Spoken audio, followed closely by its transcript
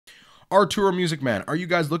Arturo Music Man, are you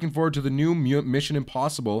guys looking forward to the new Mission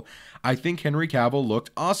Impossible? I think Henry Cavill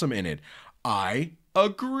looked awesome in it. I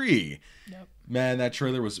agree. Yep. Man, that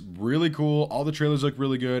trailer was really cool. All the trailers look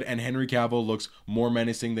really good, and Henry Cavill looks more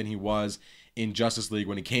menacing than he was in Justice League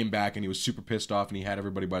when he came back and he was super pissed off and he had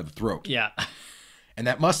everybody by the throat. Yeah. And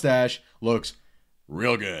that mustache looks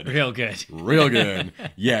real good. Real good. Real good.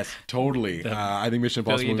 Yes, totally. I think Mission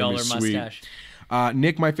Impossible is going to be sweet. Mustache.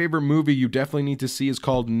 Nick, my favorite movie you definitely need to see is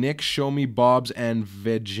called Nick, Show Me Bob's and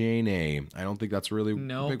Vegane. I don't think that's really a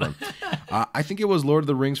big one. I think it was Lord of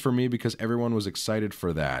the Rings for me because everyone was excited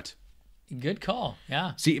for that. Good call.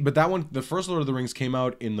 Yeah. See, but that one, the first Lord of the Rings came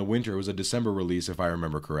out in the winter. It was a December release, if I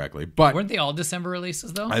remember correctly. But weren't they all December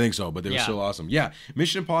releases, though? I think so, but they were still awesome. Yeah,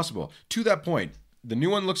 Mission Impossible. To that point, the new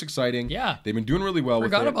one looks exciting. Yeah. They've been doing really well with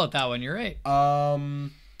it. Forgot about that one. You're right.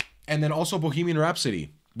 And then also Bohemian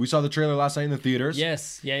Rhapsody. We saw the trailer last night in the theaters.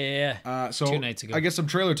 Yes. Yeah. So 2 nights ago. I guess some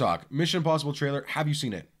trailer talk. Mission Impossible trailer. Have you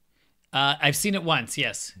seen it? I've seen it once.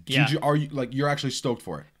 Yes. Yeah. Are you you're actually stoked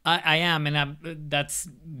for it? I am, and that's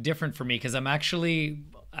different for me because I'm actually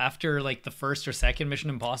after like the first or second Mission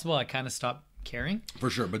Impossible, I kind of stopped caring. For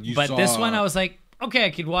sure, but this one, I was like, okay, I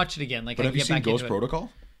could watch it again. Like, but I have you get seen back Ghost into Protocol?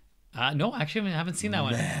 No, actually, I haven't seen that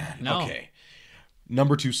one. No. Okay.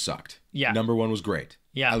 Number 2 sucked. Yeah. Number 1 was great.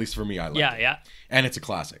 Yeah. At least for me, I liked it. Yeah. And it's a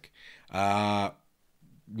classic.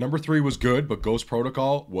 Number 3 was good, but Ghost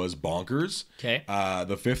Protocol was bonkers. Okay.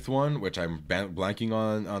 The 5th one, which I'm blanking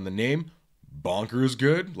on the name, bonkers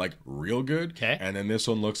good, like real good. Okay. And then this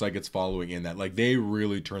one looks like it's following in that. Like they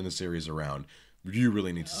really turned the series around. You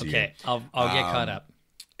really need to see it. Okay, I'll get caught up.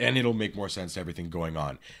 And it'll make more sense to everything going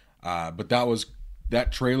on. But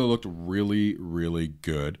that trailer looked really, really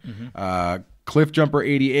good. Mm-hmm. Cliff Jumper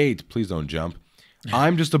 88, please don't jump.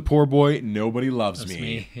 I'm just a poor boy. Nobody loves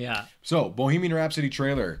me. Yeah. So, Bohemian Rhapsody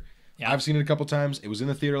trailer. Yeah. I've seen it a couple times. It was in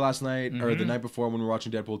the theater last night or the night before when we were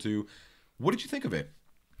watching Deadpool 2. What did you think of it?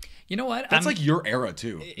 You know what? That's like your era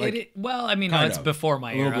too. Well, I mean, no, it's before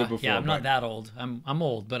my era. Bit before, yeah, I'm not that old. I'm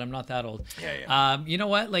old, but I'm not that old. Yeah. You know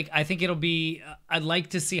what? Like, I think it'll be. I'd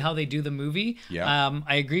like to see how they do the movie. Yeah.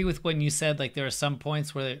 I agree with when you said like there are some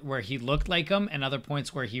points where he looked like him, and other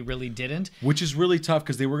points where he really didn't. Which is really tough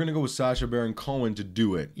because they were gonna go with Sacha Baron Cohen to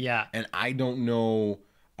do it. Yeah. And I don't know.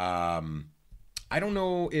 I don't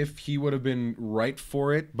know if he would have been right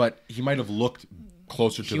for it, but he might have looked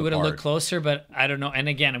closer to the part. He would have looked closer, but I don't know. And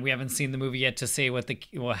again, we haven't seen the movie yet to say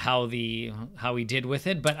how he did with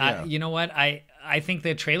it. But you know what? I think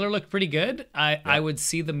the trailer looked pretty good. I would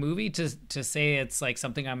see the movie to say it's like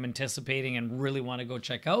something I'm anticipating and really want to go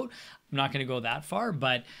check out. I'm not going to go that far,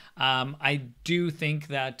 but I do think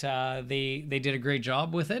that they did a great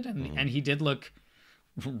job with it, and he did look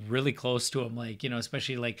really close to him, like, you know,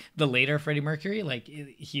 especially like the later Freddie Mercury, like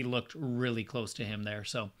he looked really close to him there.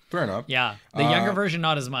 So fair enough. Yeah, the younger version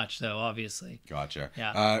not as much though, obviously. Gotcha.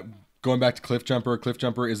 Yeah. Going back to Cliff Jumper. Cliff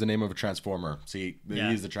Jumper is the name of a Transformer. See,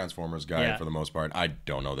 he's the Transformers guy for the most part. I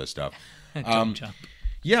don't know this stuff. Don't jump.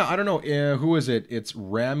 Yeah, I don't know. Who is it? It's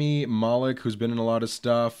Rami Malek, who's been in a lot of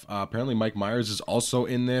stuff. Apparently Mike Myers is also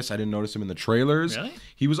in this. I didn't notice him in the trailers. Really?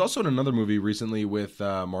 He was also in another movie recently with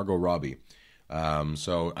Margot Robbie.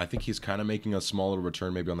 So I think he's kind of making a small little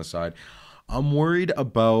return maybe on the side. I'm worried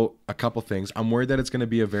about a couple things. I'm worried that it's going to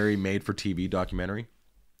be a very made-for-TV documentary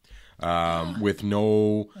with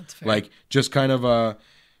no, like, just kind of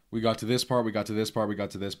we got to this part, we got to this part, we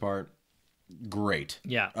got to this part. Great.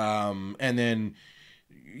 Yeah. And then,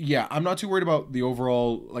 yeah, I'm not too worried about the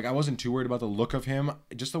overall, like, I wasn't too worried about the look of him.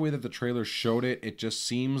 Just the way that the trailer showed it, it just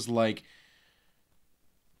seems like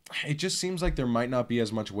there might not be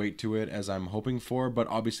as much weight to it as I'm hoping for, but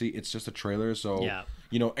obviously it's just a trailer, so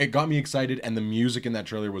you know, it got me excited, and the music in that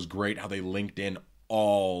trailer was great. How they linked in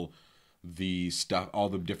all the stuff, all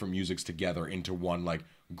the different musics together into one like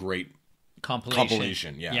great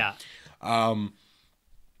compilation. Yeah.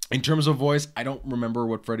 In terms of voice, I don't remember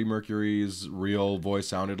what Freddie Mercury's real voice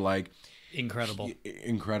sounded like. Incredible.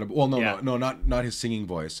 Well, no, not his singing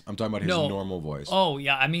voice. I'm talking about his normal voice. Oh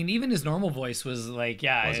yeah, I mean, even his normal voice was like, it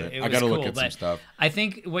was I gotta cool, look at some stuff. I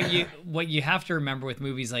think what you have to remember with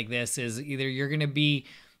movies like this is either you're gonna be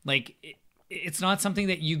like, it's not something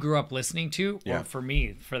that you grew up listening to, or for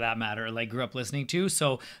me, for that matter, like grew up listening to.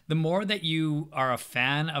 So the more that you are a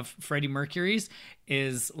fan of Freddie Mercury's,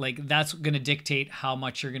 is like that's going to dictate how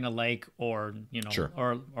much you're going to like, or you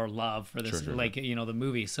know, or love for this, you know, the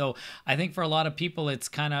movie. So I think for a lot of people, it's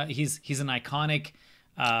kind of he's an iconic.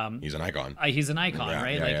 He's an icon. He's an icon,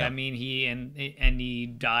 right? I mean, he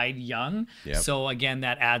died young. Yep. So again,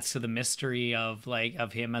 that adds to the mystery of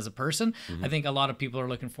him as a person. Mm-hmm. I think a lot of people are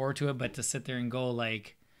looking forward to it, but to sit there and go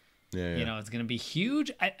like, Yeah, You know, it's going to be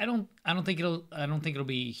huge. I don't think it'll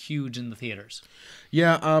be huge in the theaters.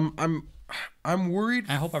 Yeah, I'm worried.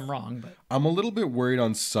 I hope I'm wrong, but I'm a little bit worried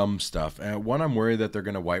on some stuff. One, I'm worried that they're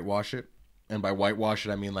going to whitewash it. And by whitewash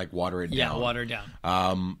it, I mean like water it down. yeah, water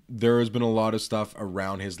down. There has been a lot of stuff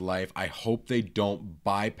around his life. I hope they don't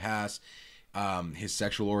bypass his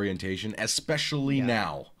sexual orientation, especially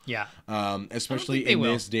now. Yeah. Especially in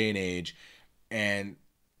this day and age. And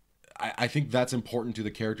I think that's important to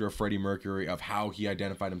the character of Freddie Mercury, of how he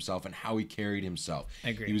identified himself and how he carried himself. I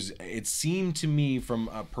agree. It seemed to me, from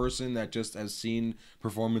a person that just has seen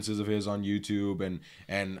performances of his on YouTube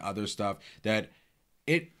and other stuff, that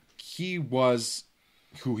he was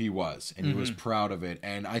who he was, and he was proud of it.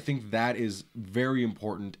 And I think that is very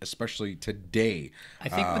important, especially today. I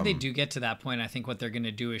think when they do get to that point, I think what they're going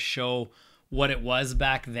to do is show what it was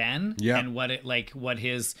back then, and what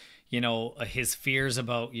his, his fears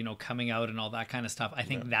about, coming out and all that kind of stuff. I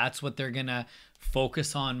think that's what they're going to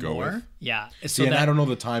focus on more. With. Yeah. So I don't know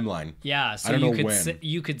the timeline. Yeah. So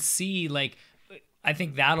you could see, like, I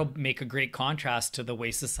think that'll make a great contrast to the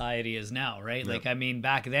way society is now, right? Yep. Like, I mean,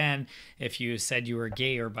 back then, if you said you were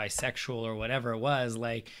gay or bisexual or whatever it was,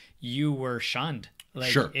 like, you were shunned.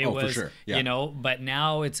 Like, sure. It was, for sure. Yeah. But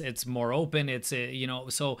now it's more open. It's,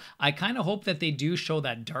 so I kind of hope that they do show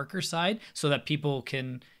that darker side so that people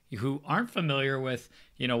who aren't familiar with,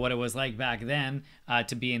 what it was like back then,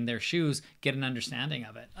 to be in their shoes, get an understanding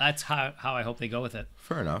of it. That's how I hope they go with it.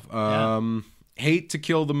 Fair enough. Hate to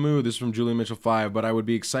kill the mood. This is from Julie Mitchell 5, but I would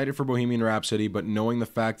be excited for Bohemian Rhapsody, but knowing the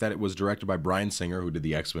fact that it was directed by Bryan Singer, who did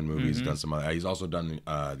the X-Men movies, done some other, he's also done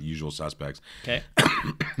The Usual Suspects. Okay.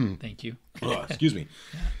 Thank you. Excuse me.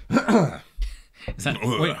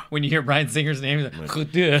 When you hear Bryan Singer's name,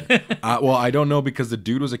 well, I don't know, because the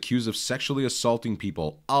dude was accused of sexually assaulting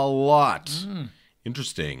people a lot.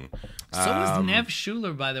 Interesting. So was Nev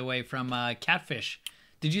Schuler, by the way, from Catfish.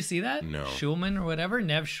 Did you see that? No. Schulman or whatever,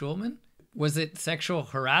 Nev Schulman. Was it sexual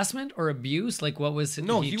harassment or abuse? Like, what was it?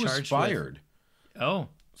 No, he was fired. With? Oh.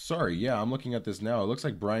 Sorry, yeah, I'm looking at this now. It looks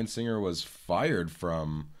like Bryan Singer was fired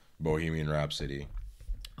from Bohemian Rhapsody.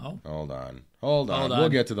 Oh. Hold on. We'll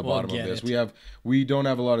get to the bottom of this. We don't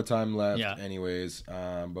have a lot of time left. Yeah. Anyways,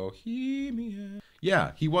 Bohemian.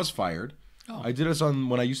 Yeah, he was fired. Oh. I did this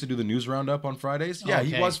when I used to do the news roundup on Fridays. Yeah,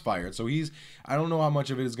 okay. He was fired. So I don't know how much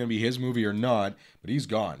of it is going to be his movie or not, but he's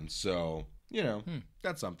gone. So,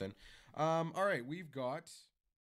 that's something. All right, we've got